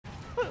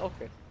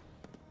Okay.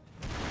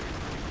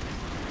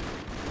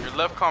 Your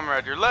left,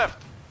 comrade. Your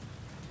left.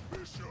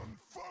 Mission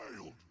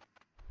failed.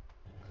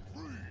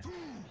 3, 2,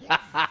 1.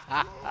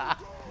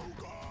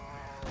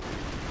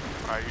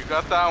 Alright, you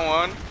got that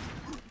one.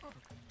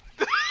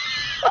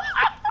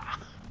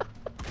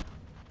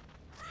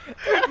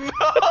 No.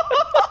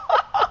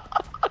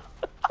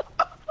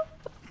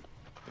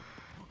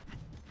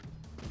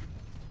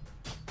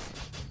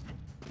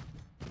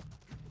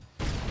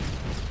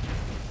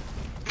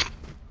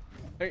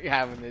 Are you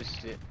having this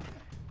shit?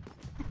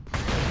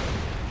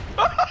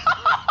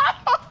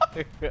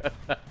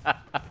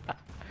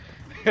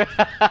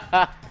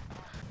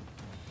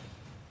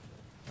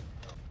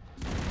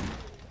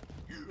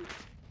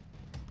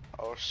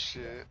 Oh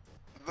shit.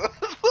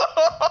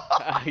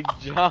 I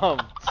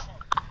jumped.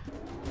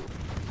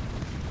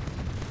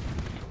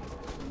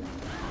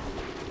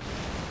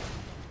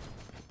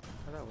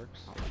 Oh, that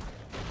works.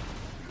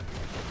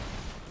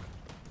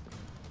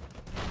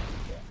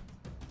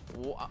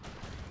 Wha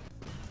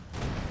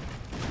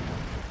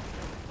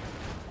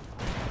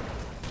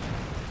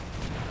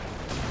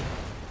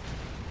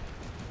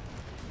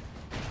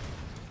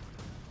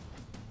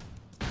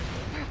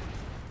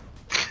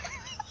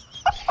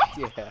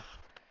Yeah.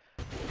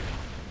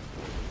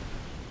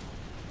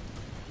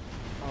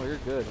 Oh, you're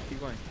good. Keep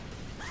going.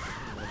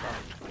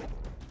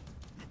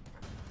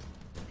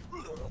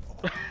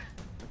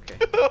 Okay.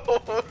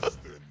 That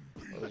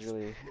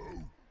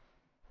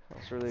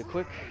was really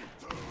quick.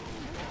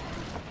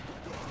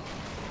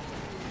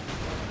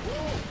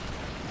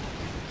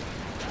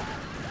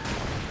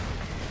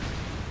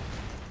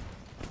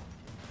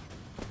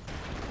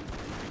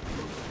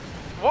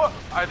 What?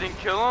 I didn't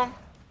kill him?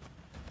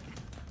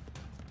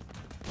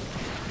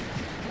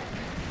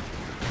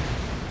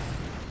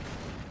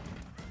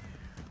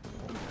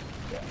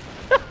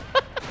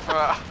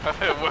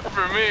 It went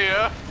for me,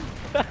 huh?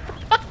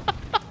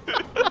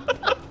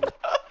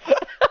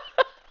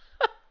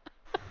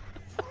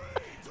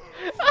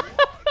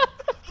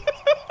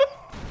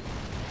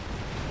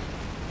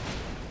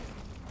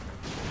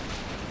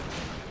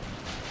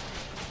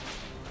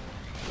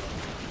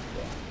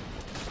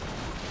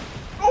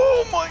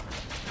 Oh my!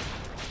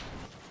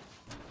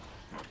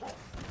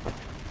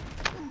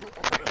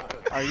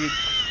 Are you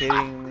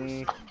kidding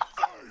me?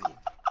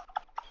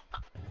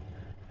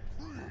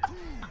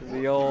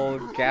 The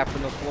old gap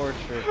in the floor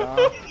trick,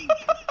 huh?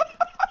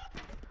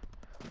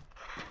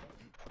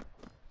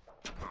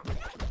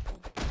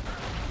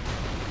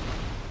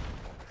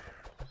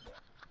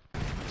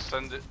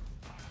 Send it.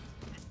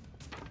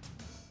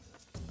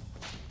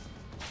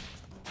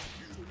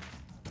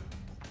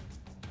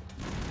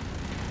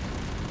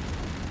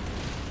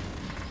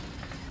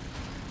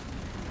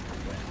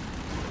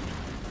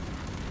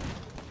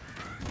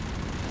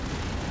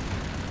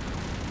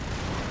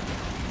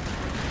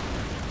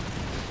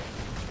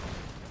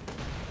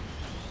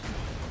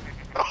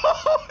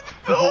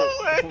 No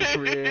way!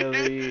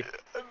 Really?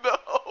 No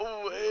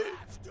way!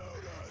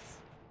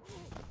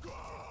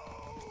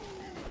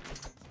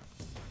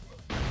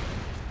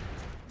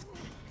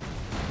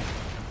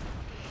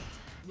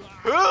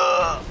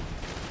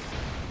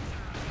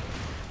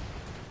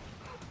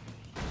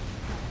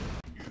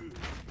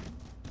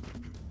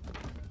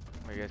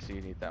 I guess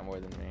you need that more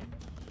than me.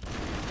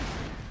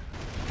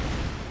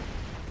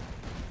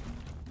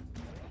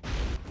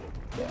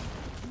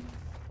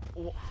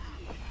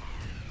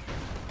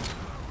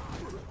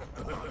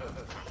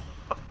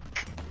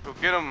 Go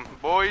get him,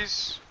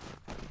 boys!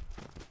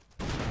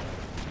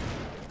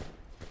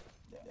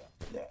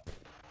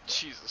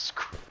 Jesus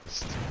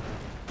Christ.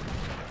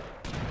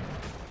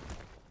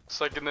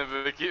 It's like in the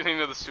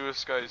beginning of the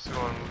Suicide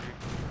Squad movie.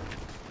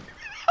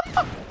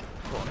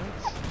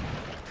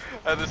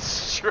 I had a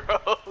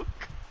stroke.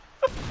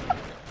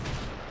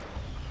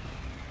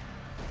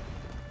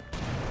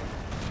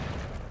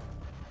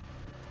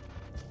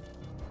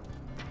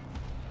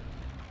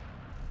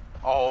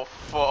 Oh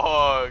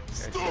fuck.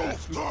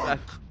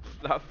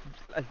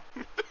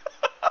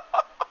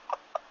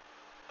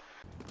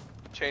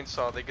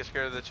 Chainsaw, they get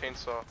scared of the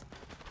chainsaw.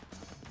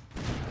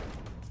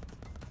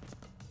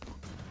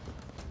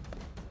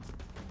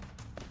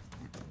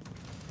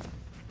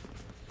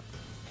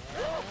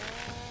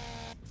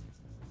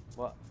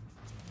 What?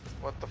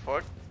 What the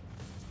fuck?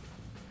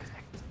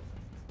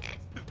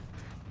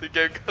 The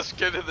game got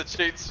scared of the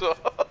chainsaw.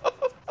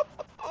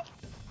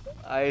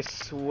 I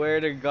swear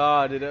to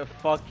God, did it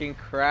fucking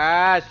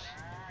crash?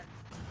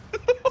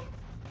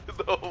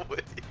 No way.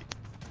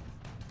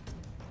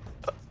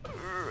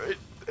 Right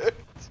there.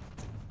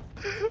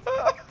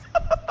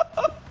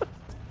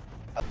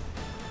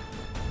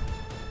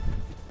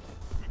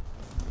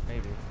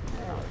 Maybe.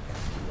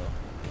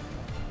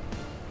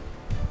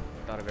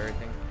 Thought of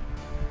everything.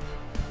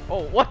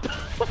 Oh, what the?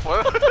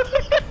 What?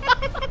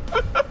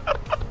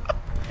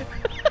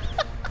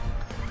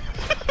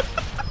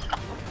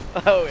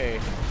 Oh wait.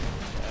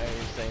 I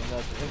ain't saying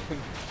nothing.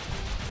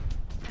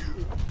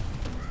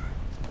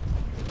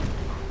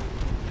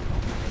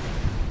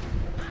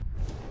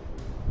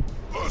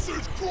 Message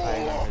I crawler.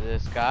 remember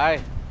this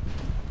guy.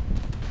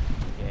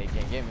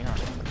 get me, huh?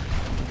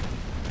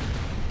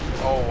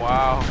 Oh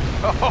wow.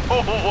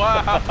 Oh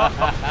wow.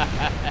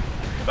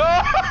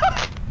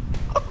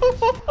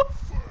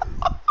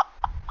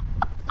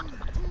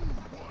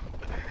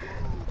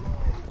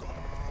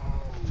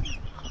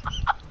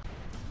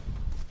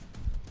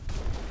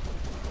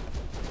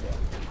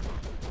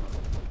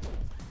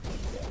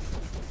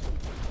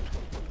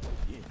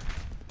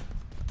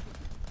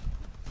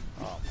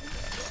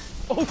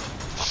 Oh!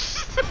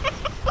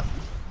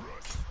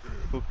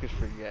 Who could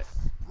forget?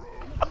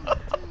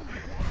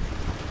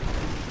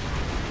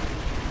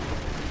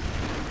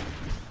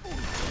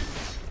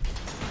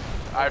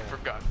 I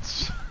forgot.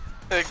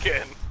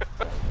 Again.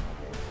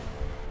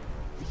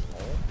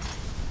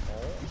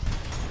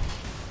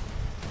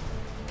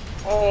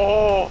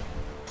 Oh!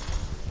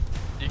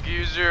 You can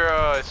use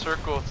your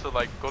circle to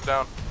like go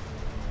down.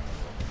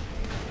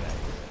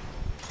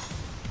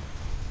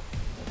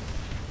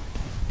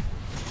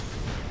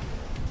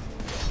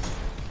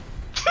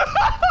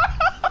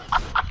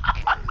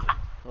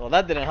 Well,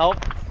 that didn't help.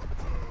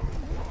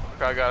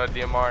 I got a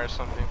DMR or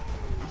something.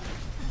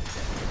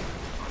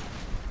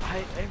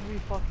 Every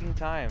fucking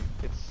time.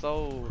 It's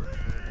so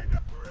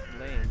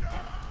lame.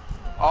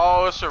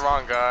 Oh, it's the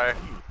wrong guy.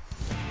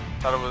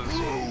 Thought it was.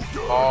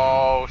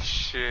 Oh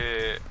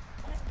shit.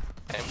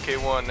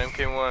 MK1,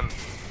 MK1.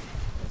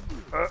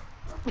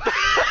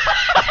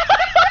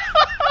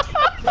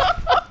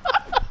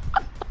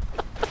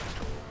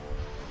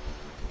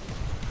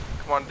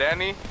 Come on,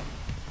 Danny.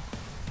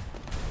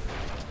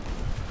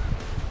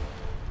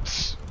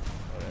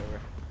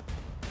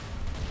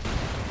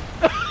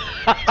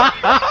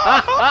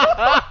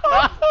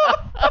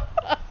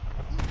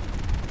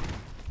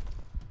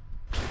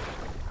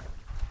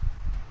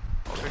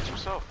 Oh, fix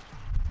yourself.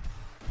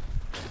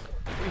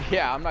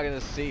 Yeah, I'm not gonna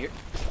see it.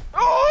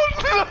 Oh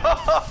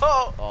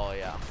no! Oh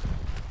yeah.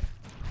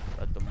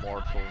 Let the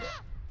mortals.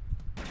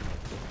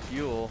 The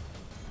fuel.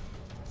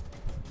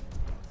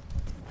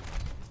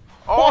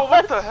 Oh,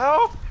 what the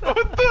hell? What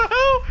the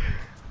hell?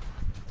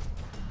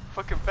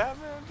 Fucking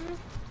Batman, dude.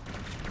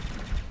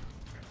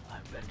 My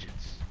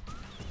vengeance.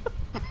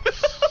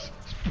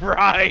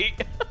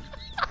 Sprite.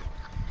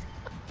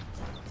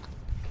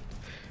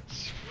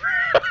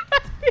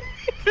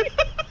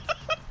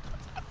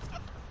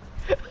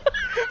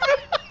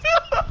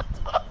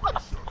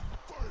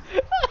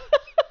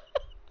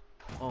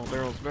 Oh,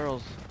 barrels,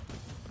 barrels.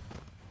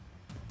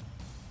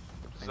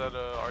 Is that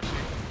a RC?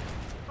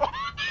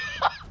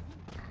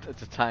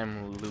 It's a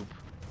time loop.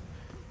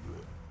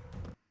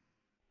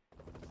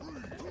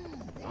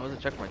 Oh, was a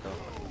checkpoint though.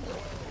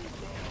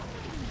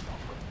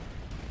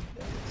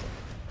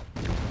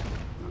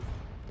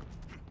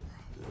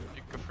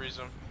 You can freeze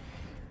him.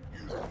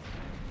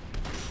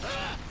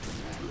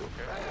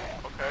 Okay,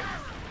 okay.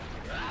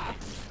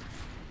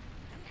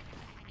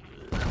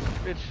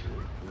 Bitch.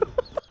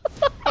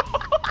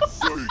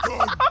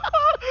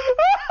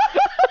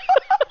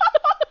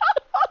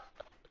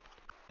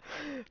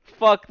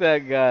 Fuck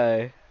that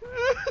guy.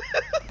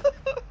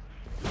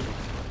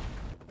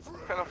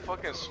 What kind of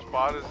fucking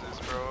spot is this,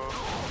 bro?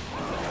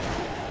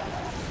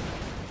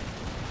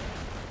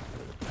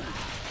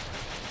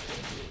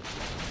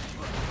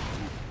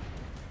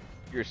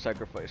 Your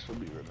sacrifice will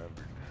be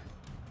remembered.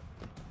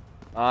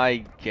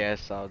 I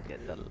guess I'll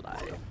get the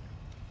life.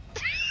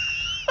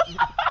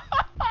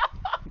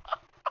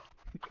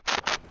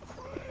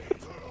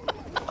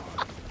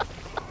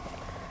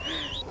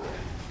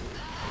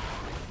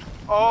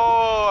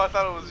 Oh, I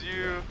thought it was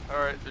you.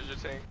 Alright, there's your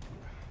tank.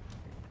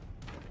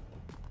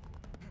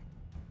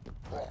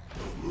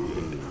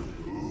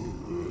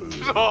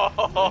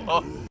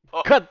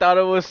 I thought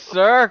it was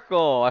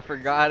circle. I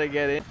forgot how to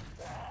get in.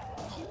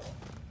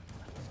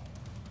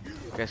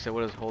 Okay, so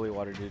what does holy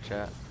water do,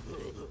 chat?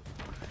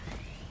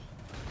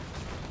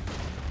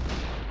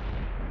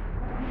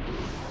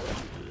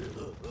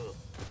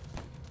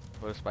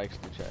 What does spikes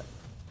do, chat?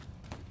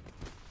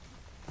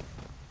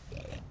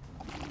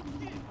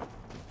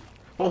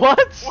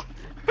 What?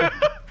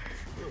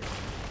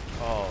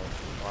 Oh,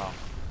 wow.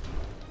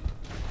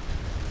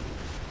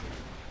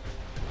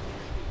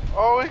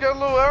 Oh, he got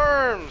little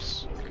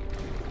arms.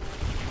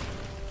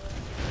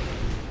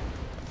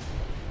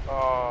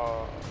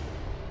 Oh.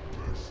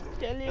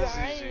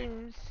 That's easy.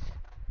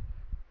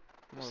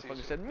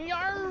 Motherfucker said me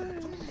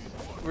arms.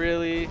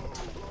 Really?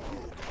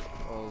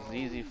 Oh,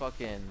 ZZ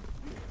fucking.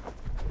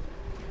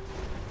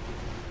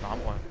 No,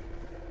 I'm one.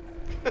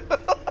 This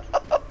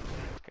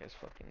guy's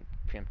fucking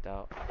pimped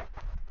out.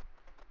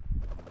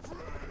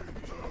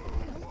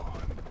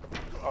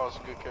 Oh, it's a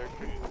good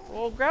character.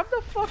 Well, grab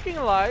the fucking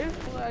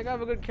life. I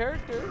got a good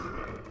character.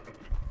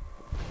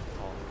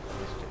 Oh,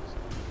 this chick's.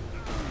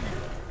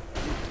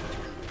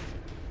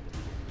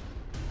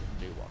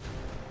 Jaywalk.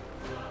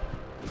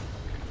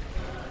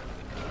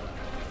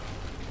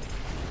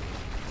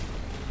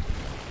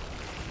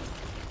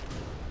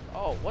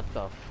 Oh, what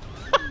the?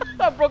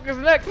 I broke his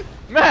neck.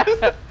 Man,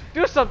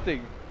 do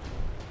something.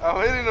 I'm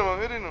hitting him. I'm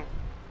hitting him.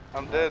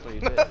 I'm dead. That's what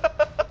you did.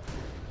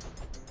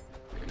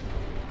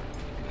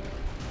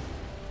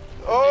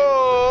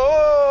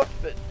 Oh!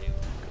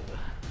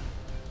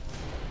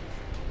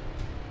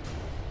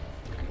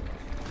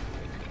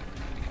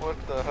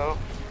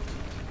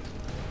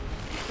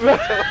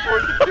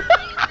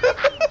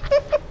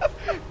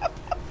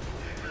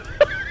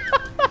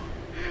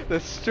 The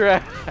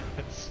stress.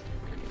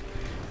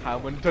 How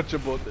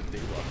untouchable the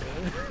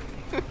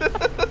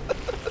Daywalker.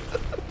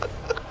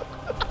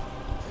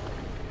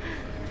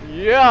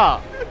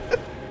 Yeah.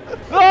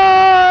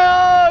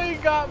 Oh, he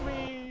got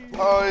me.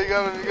 Oh, you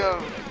got him, you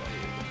got him.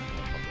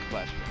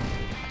 Flashback.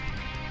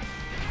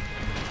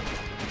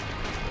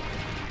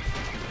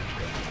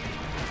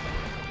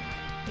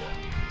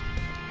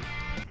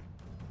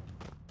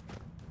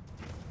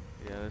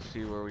 Yeah, let's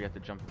see where we have to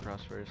jump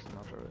across first, and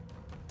I'll throw it.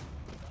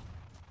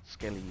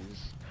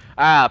 Skellies.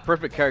 Ah,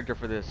 perfect character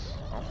for this.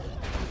 Oh.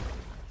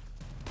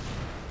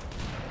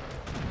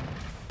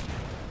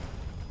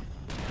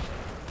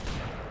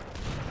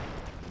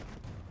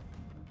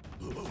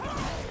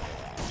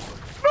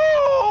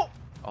 No!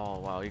 Oh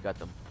wow, you got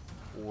the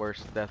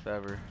worst death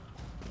ever.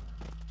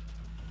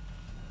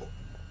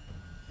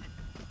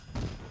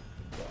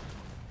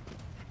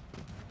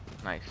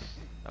 Nice.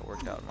 That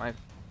worked out.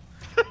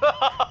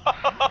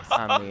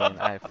 I mean,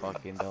 I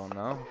fucking don't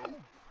know.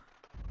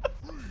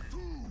 3, 2,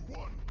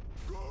 1,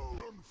 go!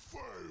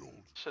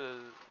 Unfailed.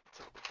 Should've.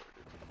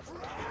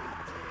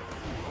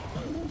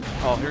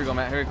 Oh, here we go,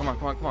 Matt. Here, come on,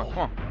 come on, come on, come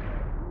on.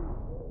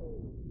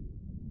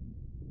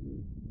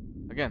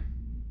 Again.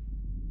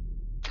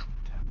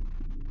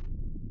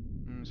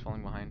 He's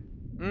falling behind.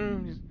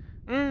 He's.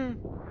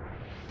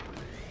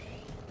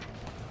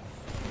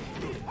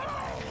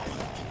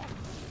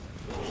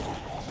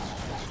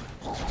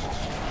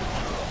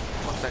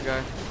 Fuck that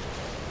guy.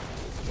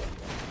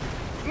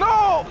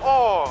 No!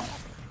 Oh!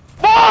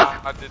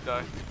 Fuck! I did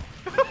die.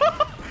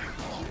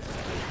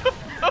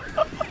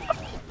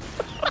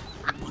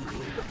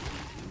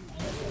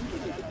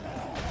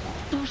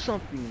 Do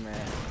something,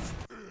 man.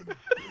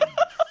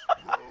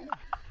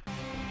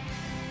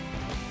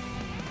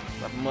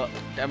 Wrap him up.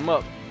 Dab him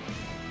up.